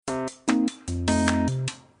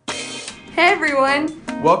Hey everyone!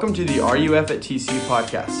 Welcome to the RUF at TCU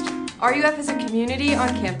podcast. RUF is a community on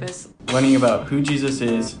campus, Learning about who Jesus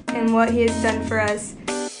is and what He has done for us.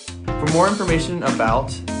 For more information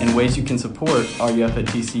about and ways you can support RUF at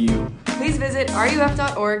TCU, Please visit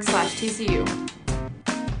ruf.org/TCU.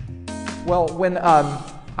 Well, when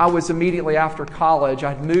I was immediately after college,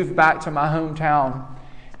 I'd moved back to my hometown,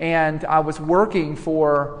 and I was working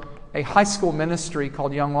for a high school ministry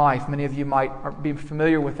called Young Life. Many of you might be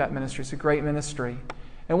familiar with that ministry. It's a great ministry.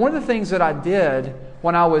 And one of the things that I did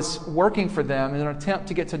when I was working for them in an attempt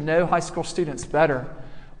to get to know high school students better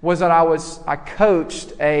was that I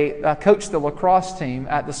coached the lacrosse team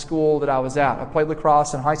at the school that I was at. I played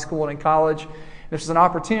lacrosse in high school and in college. This was an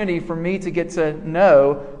opportunity for me to get to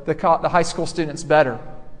know the high school students better.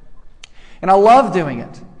 And I loved doing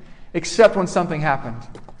it, except when something happened.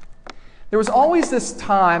 There was always this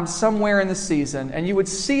time somewhere in the season, and you would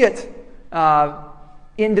see it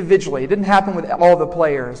individually. It didn't happen with all the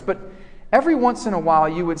players, but every once in a while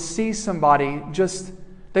you would see somebody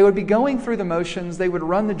they would be going through the motions, they would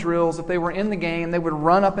run the drills. If they were in the game, they would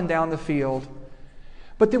run up and down the field.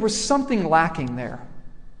 But there was something lacking there.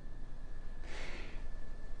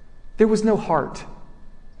 There was no heart.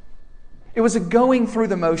 It was a going through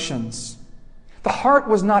the motions. The heart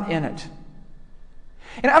was not in it.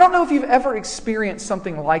 And I don't know if you've ever experienced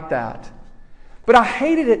something like that, but I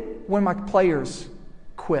hated it when my players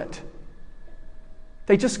quit.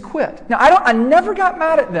 They just quit. Now, I never got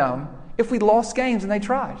mad at them if we lost games and they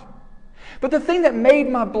tried. But the thing that made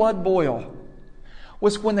my blood boil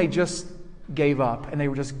was when they just gave up and they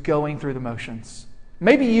were just going through the motions.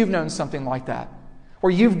 Maybe you've known something like that,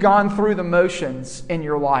 where you've gone through the motions in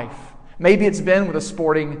your life. Maybe it's been with a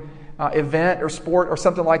sporting event or sport or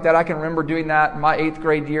something like that. I can remember doing that in my 8th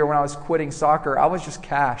grade year when I was quitting soccer. I was just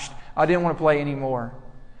cashed. I didn't want to play anymore.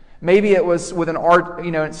 Maybe it was with an art,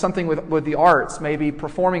 something with the arts, maybe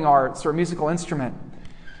performing arts or a musical instrument.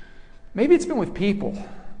 Maybe it's been with people.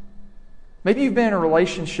 Maybe you've been in a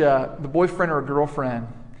relationship, the boyfriend or a girlfriend,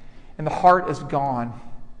 and the heart is gone,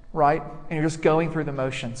 right? And you're just going through the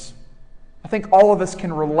motions. I think all of us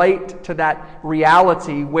can relate to that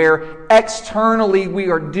reality where externally we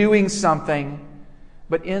are doing something,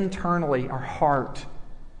 but internally our heart,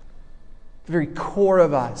 the very core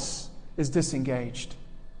of us, is disengaged.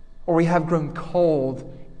 Or we have grown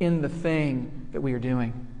cold in the thing that we are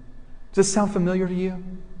doing. Does this sound familiar to you?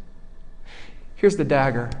 Here's the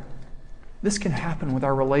dagger. This can happen with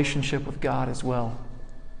our relationship with God as well.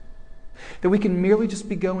 That we can merely just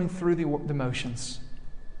be going through the motions.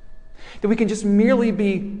 That we can just merely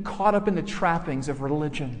be caught up in the trappings of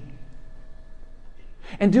religion.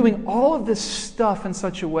 And doing all of this stuff in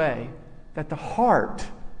such a way that the heart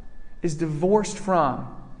is divorced from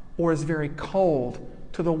or is very cold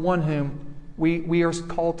to the one whom we are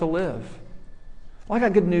called to live. Well, I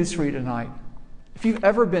got good news for you tonight. If you've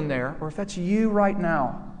ever been there, or if that's you right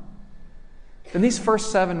now, then these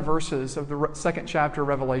first 7 verses of the 2nd chapter of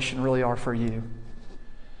Revelation really are for you.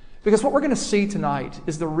 Because what we're going to see tonight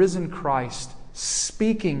is the risen Christ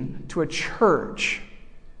speaking to a church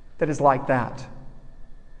that is like that.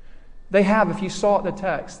 They have, if you saw it in the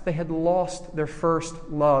text, they had lost their first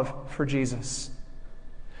love for Jesus.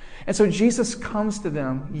 And so Jesus comes to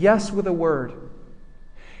them, yes, with a word.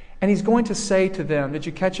 And He's going to say to them, did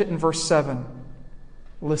you catch it in verse 7?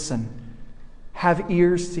 Listen, have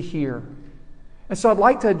ears to hear. And so I'd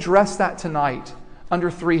like to address that tonight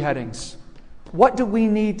under 3 headings. What do we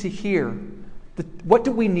need to hear? What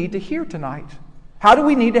do we need to hear tonight? How do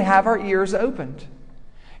we need to have our ears opened?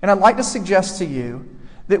 And I'd like to suggest to you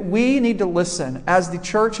that we need to listen as the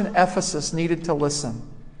church in Ephesus needed to listen.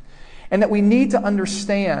 And that we need to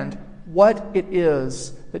understand what it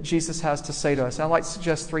is that Jesus has to say to us. And I'd like to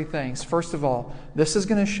suggest 3 things. First of all, this is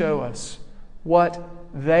going to show us what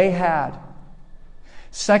they had.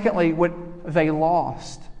 Secondly, what they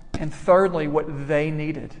lost. And thirdly, what they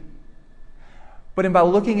needed. But by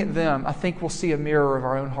looking at them, I think we'll see a mirror of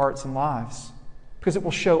our own hearts and lives. Because it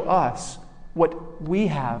will show us what we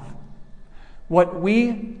have, what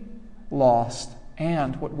we lost,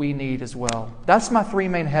 and what we need as well. That's my 3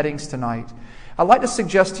 main headings tonight. I'd like to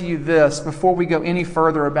suggest to you this before we go any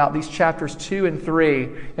further about these chapters 2 and 3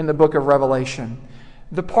 in the book of Revelation.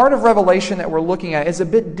 The part of Revelation that we're looking at is a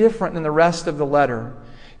bit different than the rest of the letter.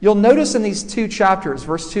 You'll notice in these 2 chapters,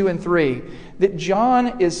 verse 2 and 3, that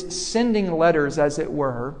John is sending letters, as it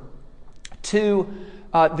were, to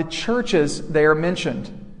the churches they are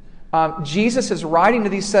mentioned. Jesus is writing to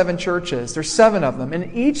these 7 churches. There's 7 of them.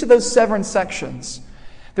 In each of those 7 sections,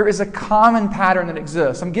 there is a common pattern that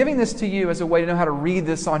exists. I'm giving this to you as a way to know how to read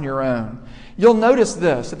this on your own. You'll notice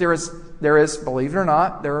this, that there is believe it or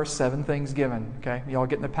not, there are 7 things given. Okay, y'all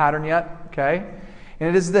getting the pattern yet? Okay, and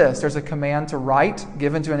it is this: there's a command to write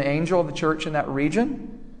given to an angel of the church in that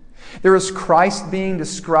region. There is Christ being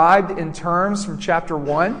described in terms from chapter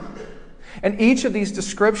 1. And each of these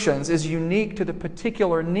descriptions is unique to the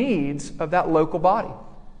particular needs of that local body.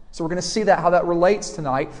 So we're going to see how that relates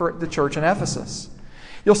tonight for the church in Ephesus.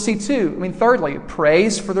 You'll see thirdly,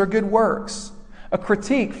 praise for their good works. A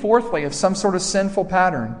critique, fourthly, of some sort of sinful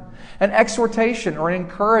pattern. An exhortation or an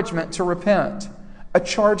encouragement to repent. A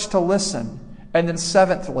charge to listen. And then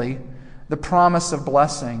seventhly, the promise of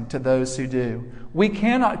blessing to those who do. We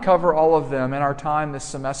cannot cover all of them in our time this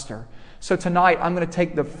semester. So tonight, I'm going to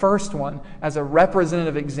take the first one as a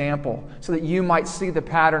representative example so that you might see the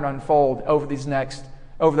pattern unfold over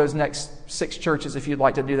those next 6 churches if you'd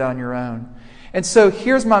like to do that on your own. And so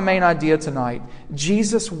here's my main idea tonight.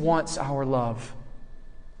 Jesus wants our love.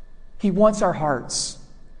 He wants our hearts.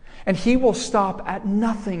 And He will stop at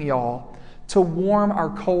nothing, y'all, to warm our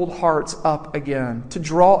cold hearts up again, to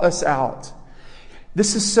draw us out.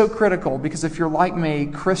 This is so critical because if you're like me,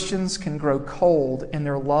 Christians can grow cold in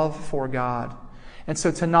their love for God. And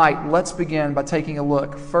so tonight, let's begin by taking a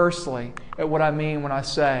look, firstly, at what I mean when I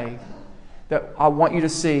say that I want you to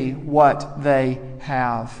see what they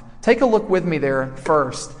have. Take a look with me there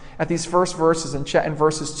first at these first verses in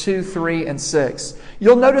verses 2, 3, and 6.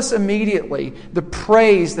 You'll notice immediately the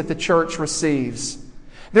praise that the church receives.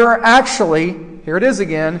 There are actually, here it is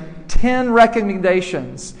again, 10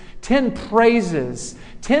 recommendations, 10 praises,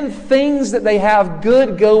 10 things that they have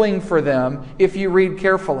good going for them if you read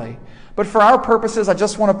carefully. But for our purposes, I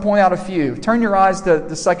just want to point out a few. Turn your eyes to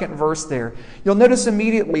the second verse there. You'll notice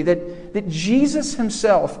immediately that Jesus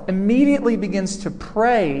Himself immediately begins to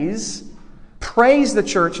praise the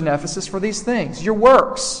church in Ephesus for these things. Your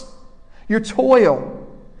works, your toil,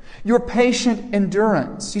 your patient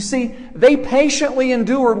endurance. You see, they patiently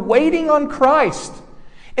endured waiting on Christ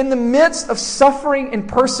in the midst of suffering and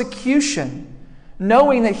persecution,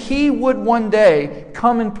 knowing that He would one day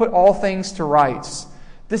come and put all things to rights.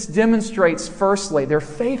 This demonstrates, firstly, their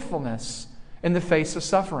faithfulness in the face of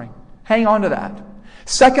suffering. Hang on to that.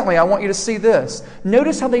 Secondly, I want you to see this.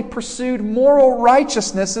 Notice how they pursued moral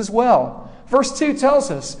righteousness as well. Verse 2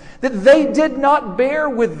 tells us that they did not bear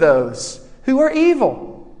with those who are evil.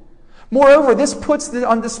 Moreover, this puts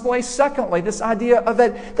on display, secondly, this idea of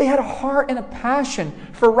that they had a heart and a passion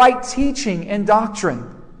for right teaching and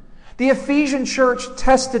doctrine. The Ephesian church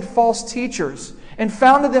tested false teachers and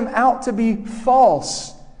found them out to be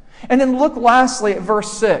false. And then look lastly at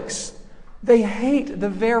verse 6. They hate the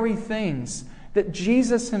very things that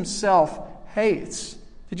Jesus Himself hates.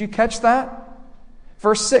 Did you catch that?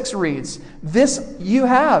 Verse 6 reads, "This you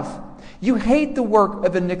have. You hate the work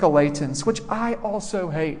of the Nicolaitans, which I also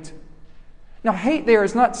hate." Now, hate there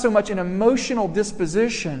is not so much an emotional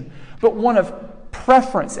disposition, but one of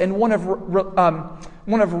preference and one of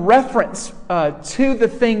reference to the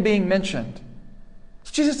thing being mentioned.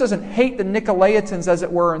 Jesus doesn't hate the Nicolaitans, as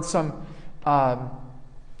it were, in some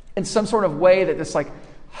sort of way that is like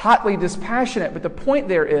hotly dispassionate. But the point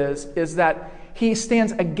there is that He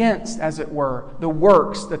stands against, as it were, the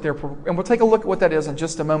works that they're. And we'll take a look at what that is in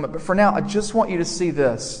just a moment. But for now, I just want you to see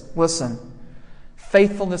this. Listen,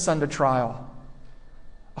 faithfulness under trial,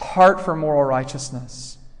 a heart for moral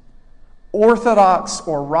righteousness, orthodox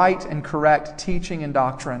or right and correct teaching and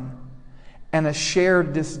doctrine, and a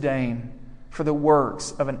shared disdain for the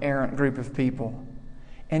works of an errant group of people.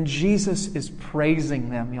 And Jesus is praising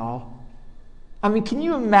them, y'all. I mean, can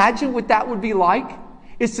you imagine what that would be like?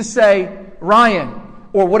 It's to say, Ryan,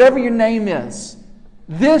 or whatever your name is,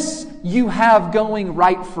 this you have going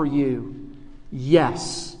right for you.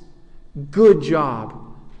 Yes. Good job.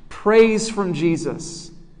 Praise from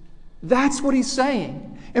Jesus. That's what He's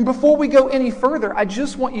saying. And before we go any further, I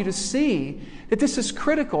just want you to see that this is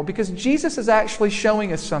critical because Jesus is actually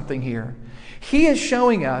showing us something here. He is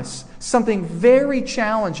showing us something very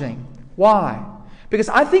challenging. Why? Because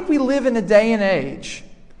I think we live in a day and age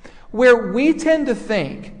where we tend to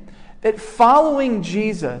think that following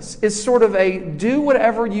Jesus is sort of a do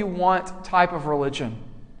whatever you want type of religion.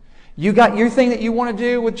 You got your thing that you want to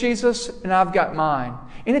do with Jesus, and I've got mine.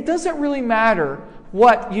 And it doesn't really matter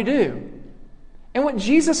what you do. And what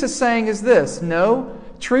Jesus is saying is this: no,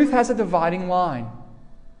 truth has a dividing line.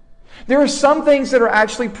 There are some things that are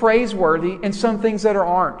actually praiseworthy and some things that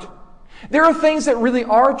aren't. There are things that really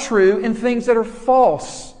are true and things that are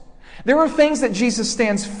false. There are things that Jesus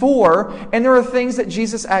stands for and there are things that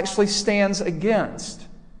Jesus actually stands against.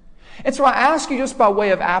 And so I ask you just by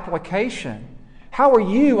way of application, how are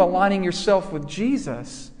you aligning yourself with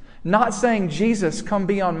Jesus? Not saying, Jesus, come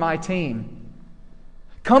be on my team.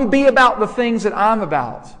 Come be about the things that I'm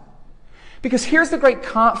about. Because here's the great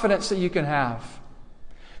confidence that you can have.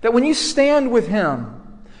 That when you stand with Him,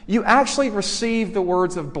 you actually receive the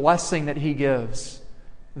words of blessing that He gives.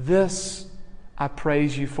 This I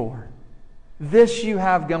praise you for. This you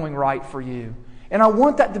have going right for you. And I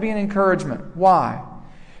want that to be an encouragement. Why?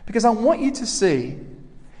 Because I want you to see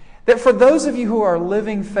that for those of you who are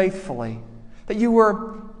living faithfully, that you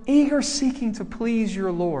are eager seeking to please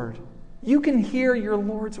your Lord, you can hear your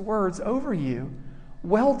Lord's words over you.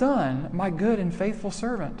 Well done, my good and faithful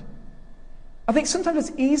servant. I think sometimes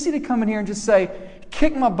it's easy to come in here and just say,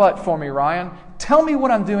 kick my butt for me, Ryan. Tell me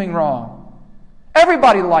what I'm doing wrong.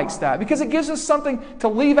 Everybody likes that because it gives us something to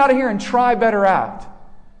leave out of here and try better at.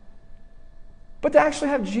 But to actually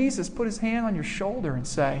have Jesus put His hand on your shoulder and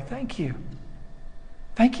say, thank you.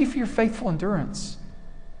 Thank you for your faithful endurance.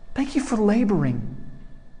 Thank you for laboring.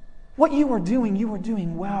 What you are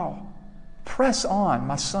doing well. Press on,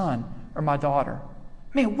 my son or my daughter.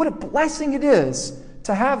 Man, what a blessing it is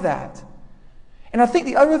to have that. And I think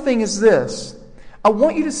the other thing is this. I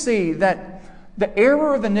want you to see that the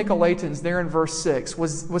error of the Nicolaitans there in verse 6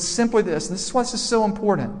 was simply this. And this is why this is so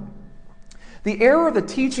important. The error of the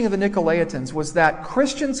teaching of the Nicolaitans was that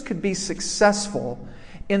Christians could be successful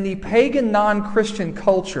in the pagan non-Christian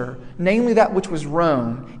culture, namely that which was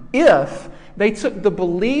Rome, if they took the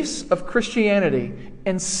beliefs of Christianity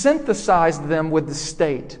and synthesized them with the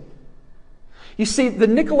state. You see, the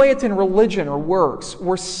Nicolaitan religion or works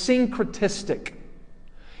were syncretistic.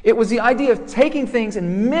 It was the idea of taking things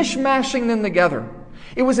and mishmashing them together.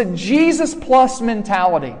 It was a Jesus plus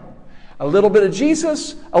mentality. A little bit of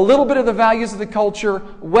Jesus, a little bit of the values of the culture,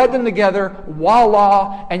 wed them together,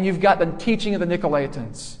 voila, and you've got the teaching of the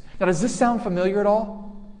Nicolaitans. Now, does this sound familiar at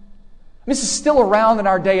all? This is still around in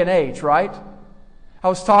our day and age, right? I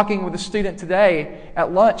was talking with a student today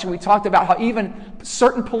at lunch, and we talked about how even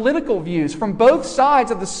certain political views from both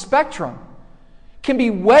sides of the spectrum can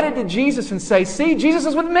be wedded to Jesus and say, see, Jesus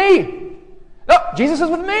is with me. No, Jesus is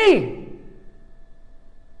with me.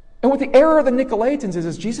 And what the error of the Nicolaitans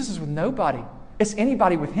is Jesus is with nobody. It's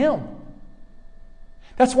anybody with Him.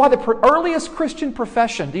 That's why the earliest Christian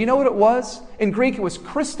profession, do you know what it was? In Greek, it was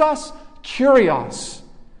Christos Kyrios.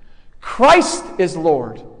 Christ is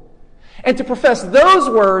Lord. And to profess those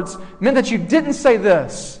words meant that you didn't say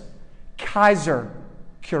this. Kaiser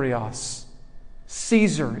Kyrios.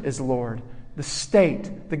 Caesar is Lord. The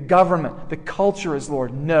state, the government, the culture is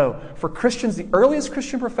Lord. No. For Christians, the earliest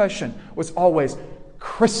Christian profession was always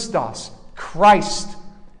Christos. Christ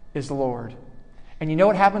is Lord. And you know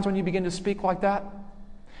what happens when you begin to speak like that?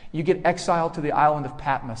 You get exiled to the island of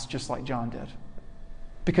Patmos, just like John did.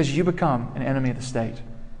 Because you become an enemy of the state.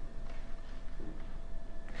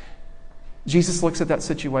 Jesus looks at that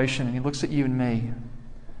situation and He looks at you and me.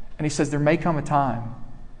 And He says, there may come a time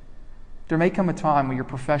where your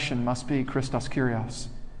profession must be Christos Kyrios.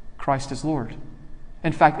 Christ is Lord.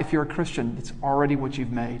 In fact, if you're a Christian, it's already what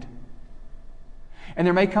you've made. And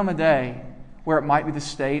there may come a day where it might be the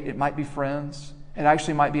state, it might be friends, it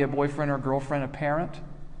actually might be a boyfriend or a girlfriend, a parent.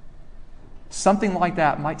 Something like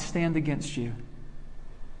that might stand against you.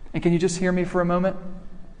 And can you just hear me for a moment?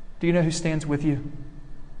 Do you know who stands with you?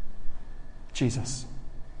 Jesus.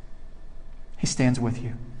 He stands with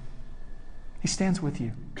you. He stands with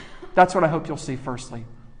you. That's what I hope you'll see firstly,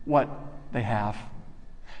 what they have.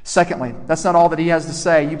 Secondly, that's not all that He has to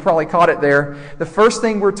say. You probably caught it there. The first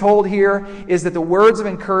thing we're told here is that the words of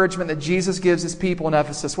encouragement that Jesus gives His people in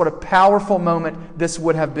Ephesus, what a powerful moment this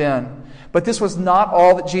would have been. But this was not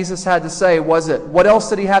all that Jesus had to say, was it? What else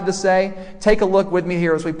did He have to say? Take a look with me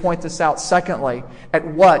here as we point this out. Secondly, at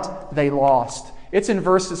what they lost. It's in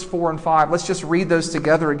verses 4 and 5. Let's just read those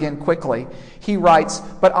together again quickly. He writes,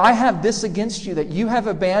 "But I have this against you, that you have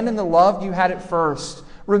abandoned the love you had at first.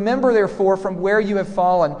 Remember, therefore, from where you have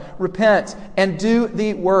fallen, repent and do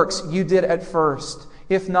the works you did at first.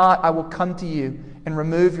 If not, I will come to you and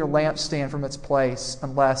remove your lampstand from its place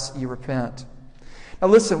unless you repent." Now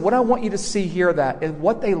listen, what I want you to see here that is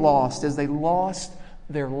what they lost is they lost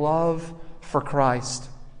their love for Christ.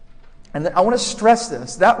 And I want to stress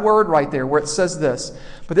this, that word right there where it says this,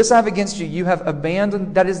 "But this I have against you, you have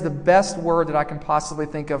abandoned," that is the best word that I can possibly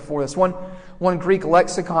think of for this. One Greek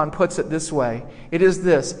lexicon puts it this way. It is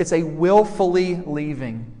this, it's a willfully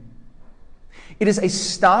leaving. It is a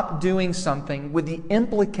stop doing something with the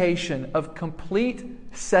implication of complete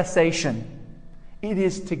cessation. It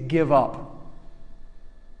is to give up.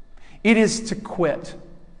 It is to quit.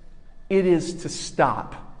 It is to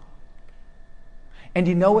stop. And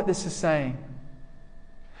you know what this is saying?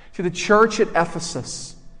 To the church at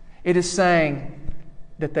Ephesus, it is saying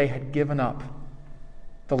that they had given up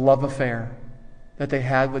the love affair that they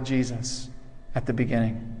had with Jesus at the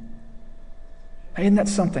beginning. Isn't that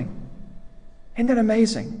something? Isn't that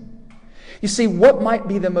amazing? You see, what might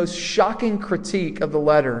be the most shocking critique of the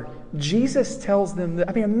letter, Jesus tells them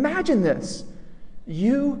that, imagine this.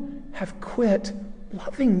 You have quit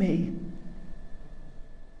loving me.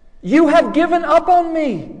 You have given up on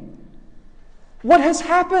me. What has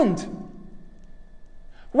happened?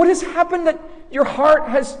 What has happened that your heart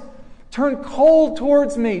has turned cold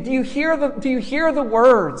towards me? Do you hear the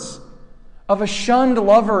words of a shunned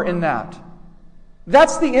lover in that?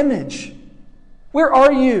 That's the image. Where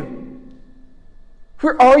are you?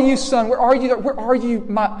 Where are you, son? Where are you,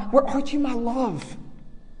 my love?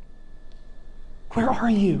 Where are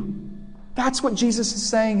you? That's what Jesus is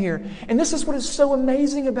saying here. And this is what is so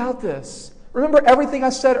amazing about this. Remember everything I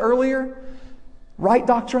said earlier? Right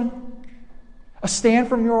doctrine, a stand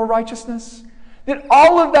for moral righteousness. That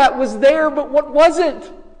all of that was there, but what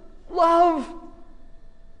wasn't? Love.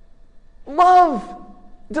 Love.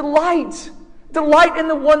 Delight. Delight in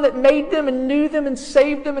the one that made them and knew them and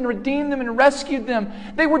saved them and redeemed them and rescued them.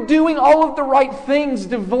 They were doing all of the right things,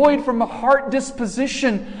 devoid from a heart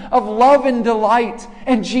disposition of love and delight.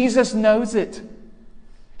 And Jesus knows it.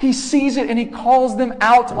 He sees it and He calls them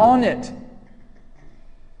out on it.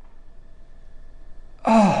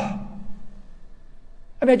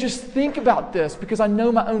 I just think about this because I know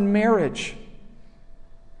my own marriage.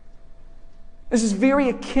 This is very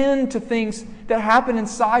akin to things that happen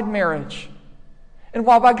inside marriage. And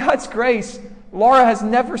while by God's grace, Laura has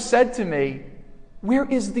never said to me, where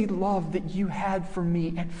is the love that you had for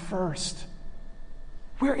me at first?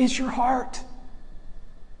 Where is your heart?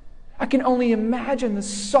 I can only imagine the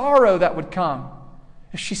sorrow that would come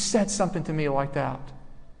if she said something to me like that.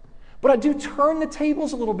 But I do turn the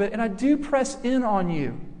tables a little bit and I do press in on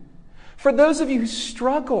you. For those of you who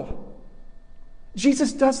struggle,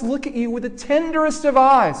 Jesus does look at you with the tenderest of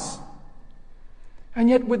eyes. And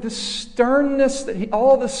yet with the sternness,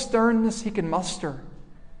 all the sternness He can muster.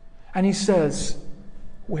 And He says,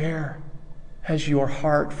 where has your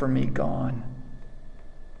heart for me gone?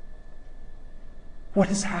 What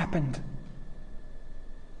has happened?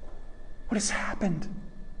 What has happened?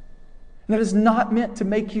 And that is not meant to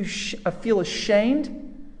make you feel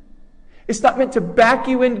ashamed. It's not meant to back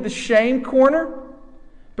you into the shame corner,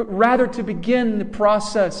 but rather to begin the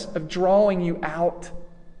process of drawing you out.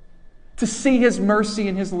 To see His mercy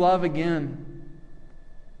and His love again.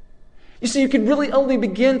 You see, you can really only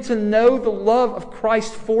begin to know the love of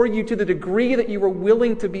Christ for you to the degree that you are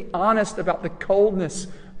willing to be honest about the coldness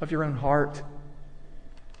of your own heart.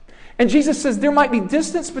 And Jesus says there might be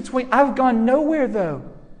distance between. I've gone nowhere though.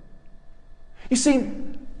 You see,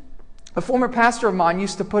 a former pastor of mine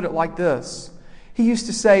used to put it like this. He used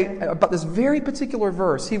to say about this very particular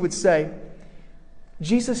verse, he would say,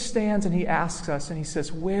 Jesus stands and He asks us and He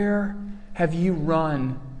says, where have you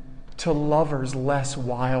run to lovers less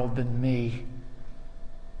wild than me?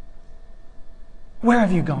 Where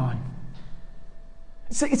have you gone?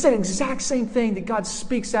 It's that exact same thing that God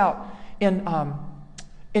speaks out in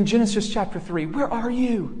Genesis chapter 3. Where are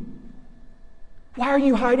you? Why are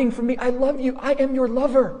you hiding from me? I love you. I am your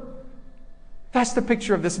lover. That's the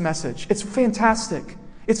picture of this message. It's fantastic.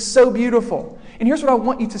 It's so beautiful. And here's what I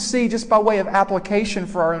want you to see just by way of application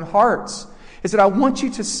for our own hearts, is that I want you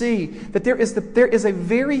to see that there is a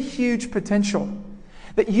very huge potential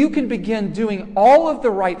that you can begin doing all of the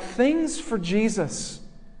right things for Jesus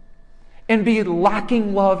and be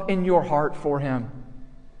lacking love in your heart for Him.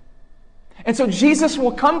 And so Jesus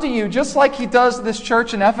will come to you just like He does this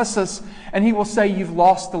church in Ephesus, and He will say, you've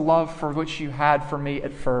lost the love for which you had for me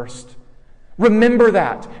at first. Remember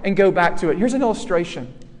that and go back to it. Here's an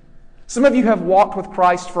illustration. Some of you have walked with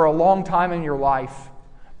Christ for a long time in your life.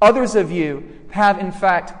 Others of you have, in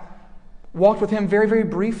fact, walked with Him very, very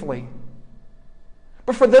briefly.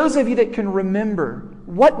 But for those of you that can remember,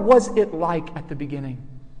 what was it like at the beginning?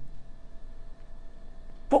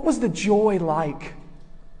 What was the joy like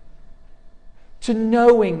to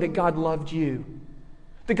knowing that God loved you,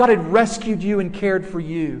 that God had rescued you and cared for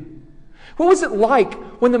you? What was it like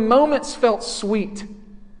when the moments felt sweet?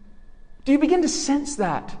 Do you begin to sense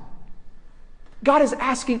that? God is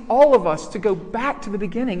asking all of us to go back to the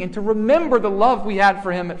beginning and to remember the love we had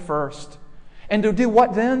for Him at first. And to do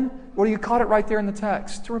what then? Well, you caught it right there in the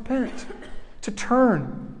text. To repent. To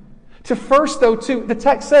turn. To first, though, the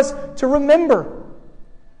text says, to remember.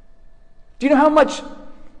 Do you know how much,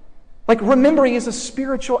 remembering is a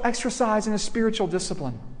spiritual exercise and a spiritual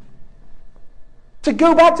discipline? To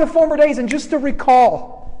go back to former days and just to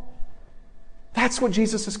recall. That's what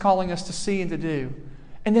Jesus is calling us to see and to do.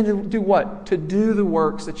 And then to do what? To do the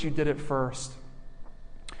works that you did at first.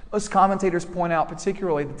 Most commentators point out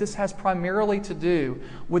particularly that this has primarily to do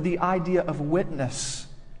with the idea of witness,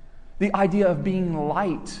 the idea of being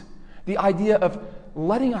light, the idea of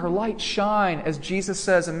letting our light shine, as Jesus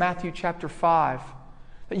says in Matthew chapter 5,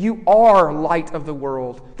 that you are light of the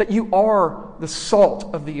world, that you are the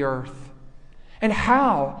salt of the earth. And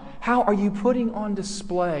how are you putting on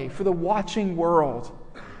display for the watching world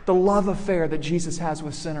the love affair that Jesus has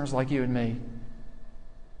with sinners like you and me?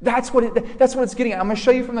 That's what it's getting at. I'm going to show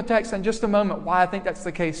you from the text in just a moment why I think that's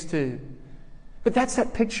the case too. But that's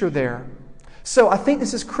that picture there. So I think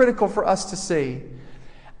this is critical for us to see.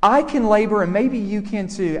 I can labor, and maybe you can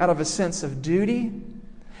too, out of a sense of duty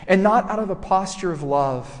and not out of a posture of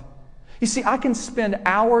love. You see, I can spend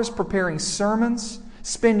hours preparing sermons,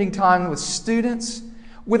 spending time with students,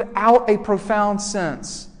 without a profound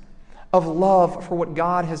sense of love for what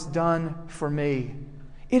God has done for me.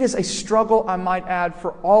 It is a struggle, I might add,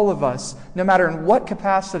 for all of us, no matter in what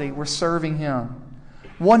capacity we're serving Him.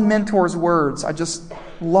 One mentor's words, I just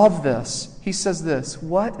love this. He says this,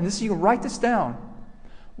 what? And this, you can write this down.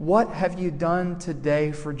 What have you done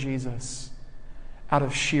today for Jesus out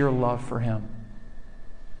of sheer love for Him?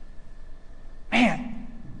 Man,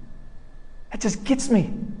 that just gets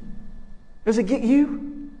me. Does it get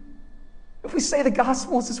you? If we say the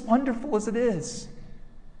gospel is as wonderful as it is,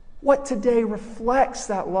 what today reflects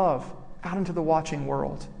that love out into the watching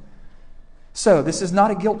world? So, this is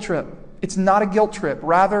not a guilt trip. It's not a guilt trip.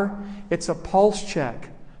 Rather, it's a pulse check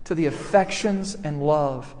to the affections and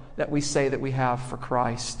love that we say that we have for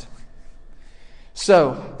Christ.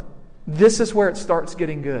 So, this is where it starts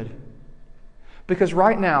getting good. Because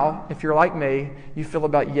right now, if you're like me, you feel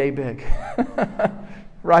about yay big.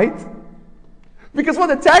 Right? Because what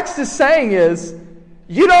the text is saying is,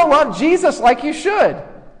 you don't love Jesus like you should.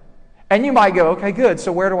 And you might go, okay, good,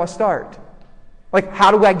 so where do I start? Like,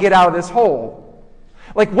 how do I get out of this hole?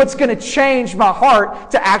 Like, what's going to change my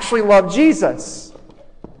heart to actually love Jesus?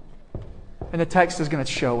 And the text is going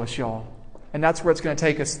to show us, y'all. And that's where it's going to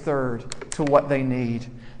take us third, to what they need.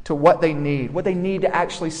 To what they need. What they need to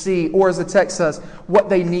actually see, or as the text says, what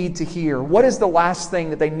they need to hear. What is the last thing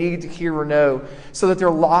that they need to hear or know so that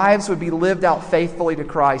their lives would be lived out faithfully to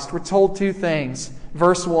Christ? We're told two things.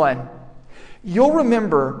 Verse 1. You'll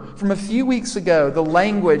remember from a few weeks ago the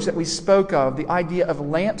language that we spoke of, the idea of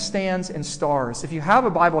lampstands and stars. If you have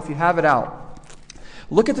a Bible, if you have it out,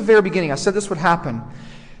 look at the very beginning. I said this would happen.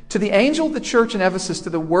 To the angel of the church in Ephesus, to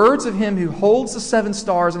the words of Him who holds the 7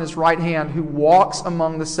 stars in His right hand, who walks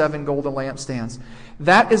among the 7 golden lampstands.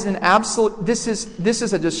 That is an absolute. This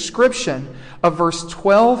is a description of verse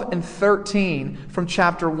 12 and 13 from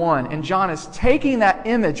chapter 1. And John is taking that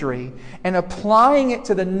imagery and applying it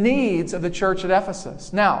to the needs of the church at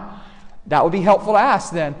Ephesus. Now, that would be helpful to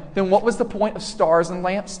ask then what was the point of stars and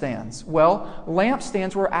lampstands? Well,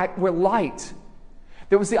 lampstands were light.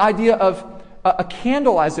 There was the idea of a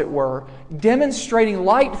candle, as it were, demonstrating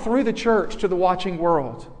light through the church to the watching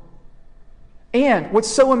world. And what's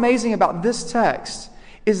so amazing about this text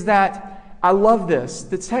is that, I love this,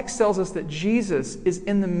 the text tells us that Jesus is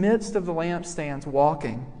in the midst of the lampstands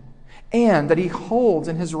walking, and that He holds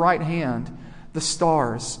in His right hand the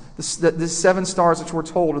stars, the 7 stars which we're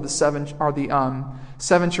told are the 7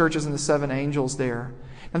 churches and the 7 angels there.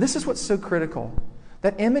 Now this is what's so critical.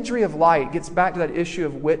 That imagery of light gets back to that issue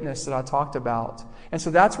of witness that I talked about. And so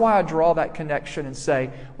that's why I draw that connection and say,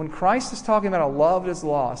 when Christ is talking about a love that is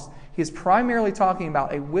lost, He is primarily talking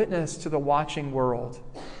about a witness to the watching world.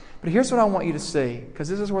 But here's what I want you to see, because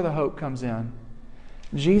this is where the hope comes in.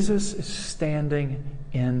 Jesus is standing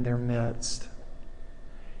in their midst.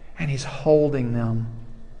 And He's holding them.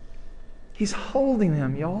 He's holding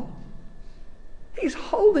them, y'all. He's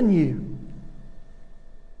holding you.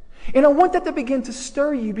 And I want that to begin to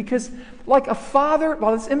stir you, because like a father,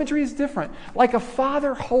 while this imagery is different, like a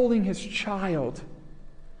father holding his child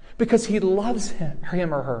because he loves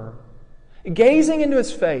him or her, gazing into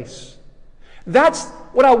his face, that's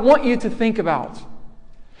what I want you to think about.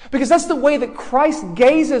 Because that's the way that Christ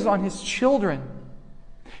gazes on His children.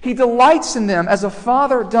 He delights in them as a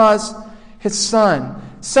father does His son.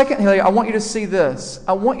 Secondly, I want you to see this.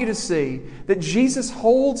 I want you to see that Jesus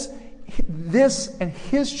holds this and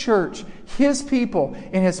His church, His people,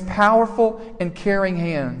 in His powerful and caring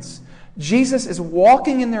hands. Jesus is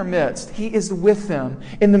walking in their midst. He is with them.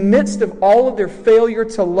 In the midst of all of their failure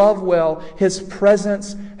to love well, His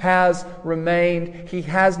presence has remained. He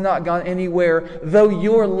has not gone anywhere. Though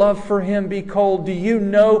your love for Him be cold, do you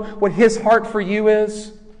know what His heart for you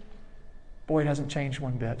is? Boy, it hasn't changed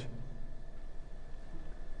one bit.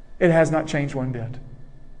 It has not changed one bit.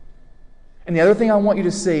 And the other thing I want you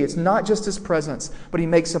to see, it's not just His presence, but He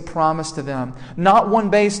makes a promise to them. Not one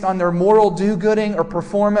based on their moral do-gooding or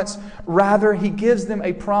performance. Rather, He gives them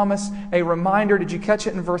a promise, a reminder, did you catch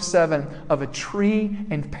it in verse 7, of a tree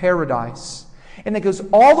in paradise. And it goes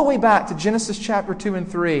all the way back to Genesis chapter 2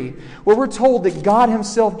 and 3, where we're told that God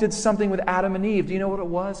Himself did something with Adam and Eve. Do you know what it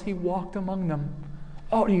was? He walked among them.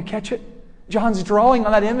 Oh, do you catch it? John's drawing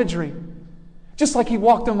on that imagery. Just like He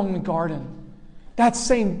walked among the garden. That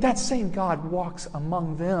same God walks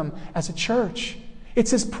among them as a church.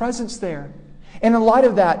 It's His presence there. And in light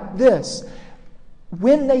of that,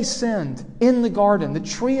 when they sinned in the garden, the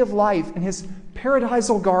tree of life in His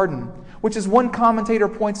paradisal garden, which as one commentator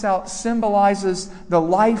points out, symbolizes the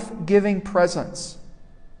life-giving presence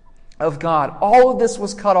of God. All of this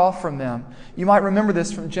was cut off from them. You might remember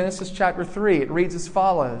this from Genesis chapter 3. It reads as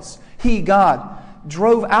follows. He, God,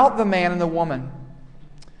 drove out the man and the woman.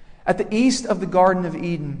 At the east of the Garden of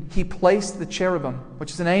Eden, He placed the cherubim,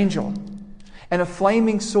 which is an angel, and a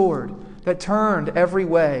flaming sword that turned every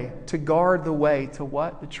way to guard the way to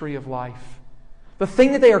what? The tree of life. The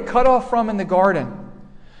thing that they are cut off from in the garden,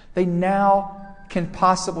 they now can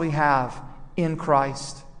possibly have in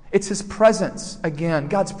Christ. It's His presence, again,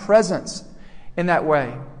 God's presence in that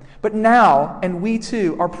way. But now, and we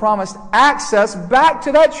too, are promised access back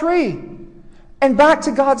to that tree and back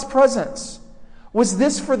to God's presence. Was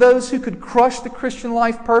this for those who could crush the Christian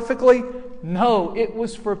life perfectly? No, it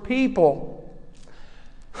was for people.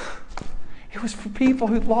 It was for people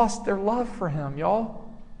who lost their love for Him,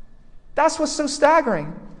 y'all. That's what's so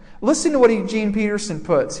staggering. Listen to what Eugene Peterson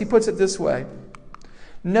puts. He puts it this way.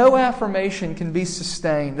 No affirmation can be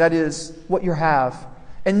sustained, that is, what you have,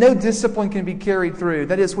 and no discipline can be carried through,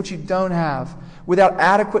 that is, what you don't have, without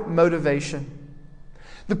adequate motivation.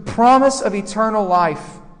 The promise of eternal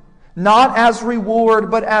life, not as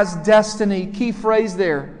reward, but as destiny, key phrase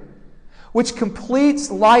there, which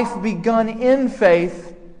completes life begun in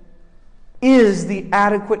faith, is the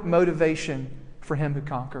adequate motivation for him who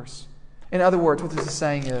conquers. In other words, what this is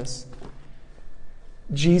saying is,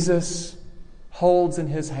 Jesus holds in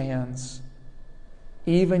His hands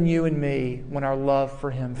even you and me when our love for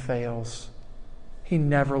Him fails. He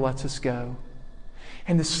never lets us go.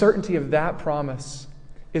 And the certainty of that promise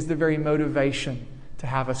is the very motivation to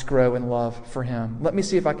have us grow in love for Him. Let me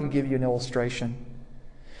see if I can give you an illustration.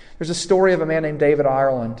 There's a story of a man named David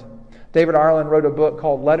Ireland. David Ireland wrote a book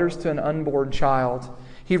called Letters to an Unborn Child.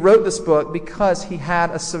 He wrote this book because he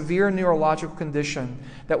had a severe neurological condition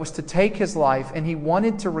that was to take his life, and he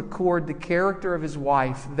wanted to record the character of his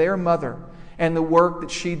wife, their mother, and the work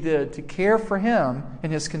that she did to care for him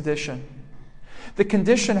in his condition. The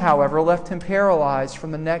condition, however, left him paralyzed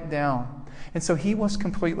from the neck down, and so he was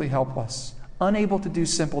completely helpless, unable to do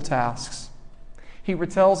simple tasks. He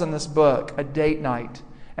retells in this book a date night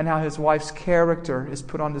and how his wife's character is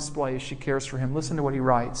put on display as she cares for him. Listen to what he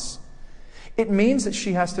writes. It means that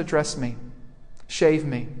she has to dress me, shave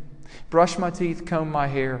me, brush my teeth, comb my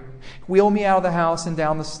hair, wheel me out of the house and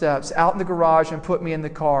down the steps, out in the garage and put me in the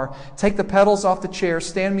car, take the pedals off the chair,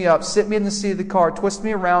 stand me up, sit me in the seat of the car, twist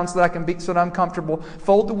me around so that I'm comfortable,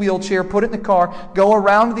 fold the wheelchair, put it in the car, go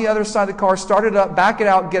around to the other side of the car, start it up, back it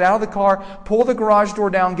out, get out of the car, pull the garage door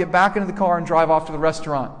down, get back into the car and drive off to the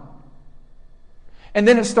restaurant. And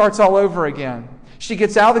then it starts all over again. She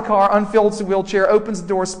gets out of the car, unfolds the wheelchair, opens the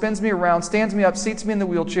door, spins me around, stands me up, seats me in the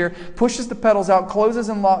wheelchair, pushes the pedals out, closes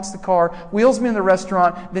and locks the car, wheels me in the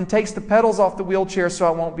restaurant, then takes the pedals off the wheelchair so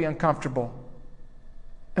I won't be uncomfortable.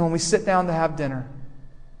 And when we sit down to have dinner,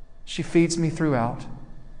 she feeds me throughout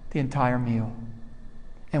the entire meal.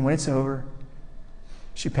 And when it's over,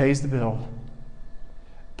 she pays the bill,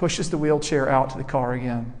 pushes the wheelchair out to the car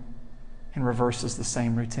again, and reverses the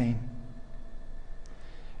same routine.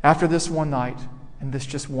 After this one night, and this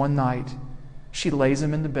just one night, she lays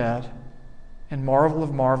him in the bed, and marvel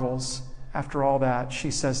of marvels, after all that,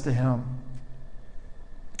 she says to him,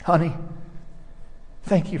 "Honey,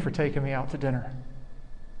 thank you for taking me out to dinner."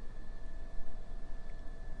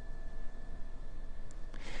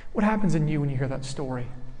 What happens in you when you hear that story?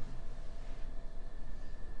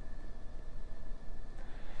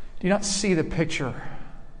 Do you not see the picture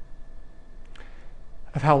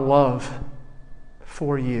of how love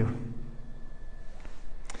for you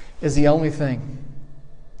is the only thing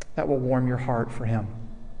that will warm your heart for Him?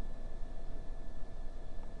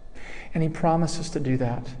 And He promises to do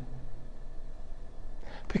that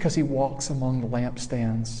because He walks among the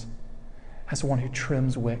lampstands as one who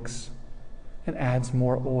trims wicks and adds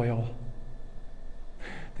more oil.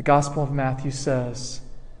 The Gospel of Matthew says,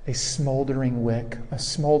 a smoldering wick, a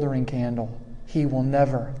smoldering candle, He will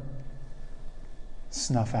never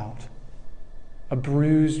snuff out. a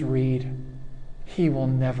bruised reed He will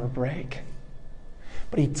never break,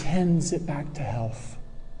 but He tends it back to health.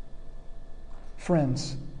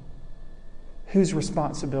 Friends, whose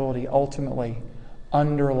responsibility ultimately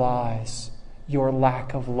underlies your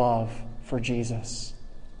lack of love for Jesus?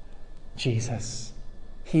 Jesus.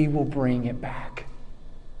 He will bring it back.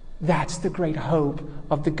 That's the great hope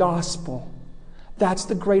of the gospel. That's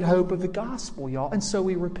the great hope of the gospel, y'all. And so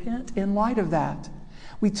we repent in light of that.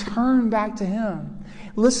 We turn back to Him.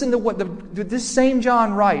 Listen to what this same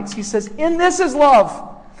John writes. He says, "In this is love,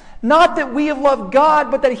 not that we have loved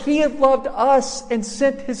God, but that He hath loved us and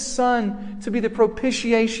sent His Son to be the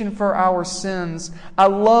propitiation for our sins." I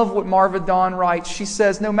love what Marva Dawn writes. She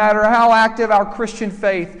says, no matter how active our Christian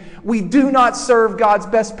faith, we do not serve God's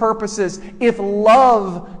best purposes if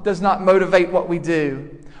love does not motivate what we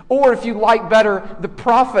do. Or if you like better, the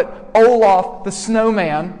prophet Olaf the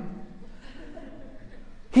snowman,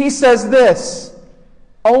 he says this: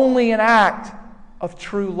 only an act of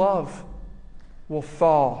true love will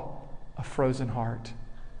thaw a frozen heart.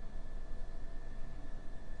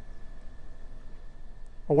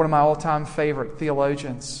 Or one of my all-time favorite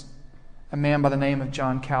theologians, a man by the name of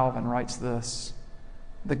John Calvin, writes this: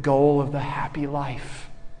 the goal of the happy life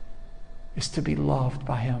is to be loved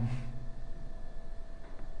by Him.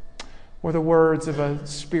 Or the words of a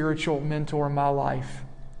spiritual mentor in my life,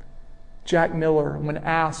 Jack Miller, when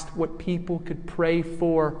asked what people could pray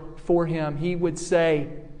for him, he would say,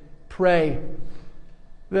 "Pray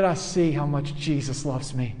that I see how much Jesus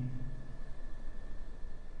loves me."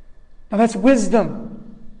 Now that's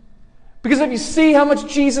wisdom. Because if you see how much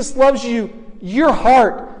Jesus loves you, your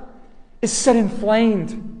heart is set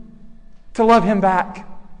inflamed to love Him back.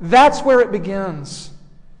 That's where it begins.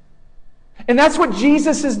 And that's what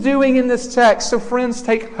Jesus is doing in this text. So friends,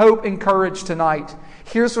 take hope and courage tonight.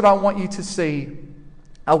 Here's what I want you to see.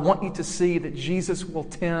 I want you to see that Jesus will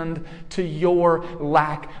tend to your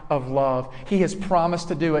lack of love. He has promised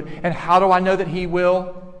to do it. And how do I know that He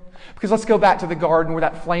will? Because let's go back to the garden where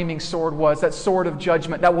that flaming sword was, that sword of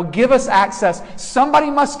judgment that will give us access. Somebody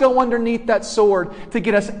must go underneath that sword to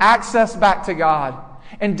get us access back to God.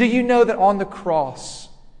 And do you know that on the cross,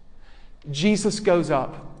 Jesus goes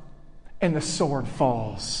up and the sword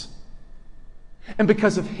falls? And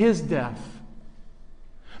because of His death,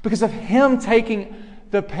 because of Him taking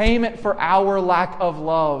the payment for our lack of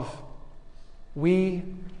love, we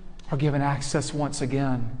are given access once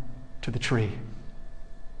again to the tree,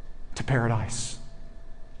 to paradise,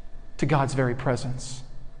 to God's very presence.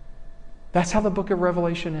 That's how the book of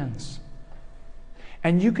Revelation ends.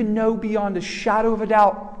 And you can know beyond a shadow of a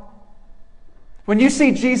doubt, when you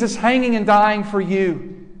see Jesus hanging and dying for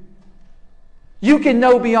you, you can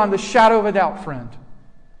know beyond the shadow of a doubt, friend,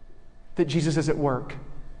 that Jesus is at work,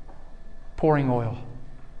 pouring oil,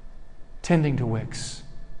 tending to wicks,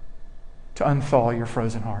 to unthaw your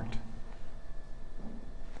frozen heart.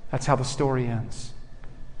 That's how the story ends.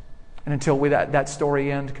 And until that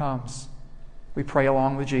story end comes, we pray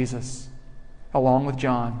along with Jesus, along with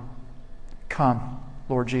John. Come,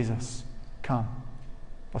 Lord Jesus, come.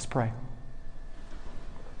 Let's pray.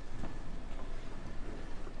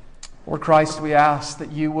 Lord Christ, we ask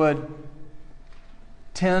that You would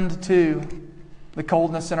tend to the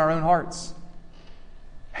coldness in our own hearts.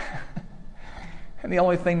 And the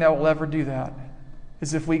only thing that will ever do that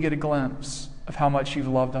is if we get a glimpse of how much You've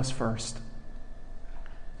loved us first.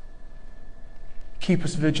 Keep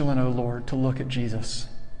us vigilant, O Lord, to look at Jesus,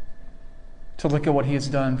 to look at what He has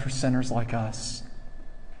done for sinners like us,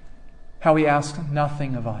 how He asks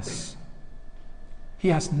nothing of us.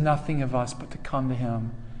 He asks nothing of us but to come to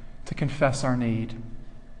Him, to confess our need,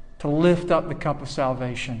 to lift up the cup of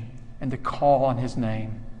salvation, and to call on His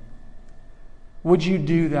name. Would You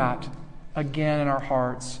do that again in our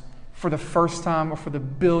hearts? For the first time or for the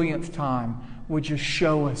billionth time, would You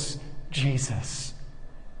show us Jesus?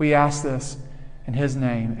 We ask this in His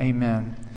name. Amen.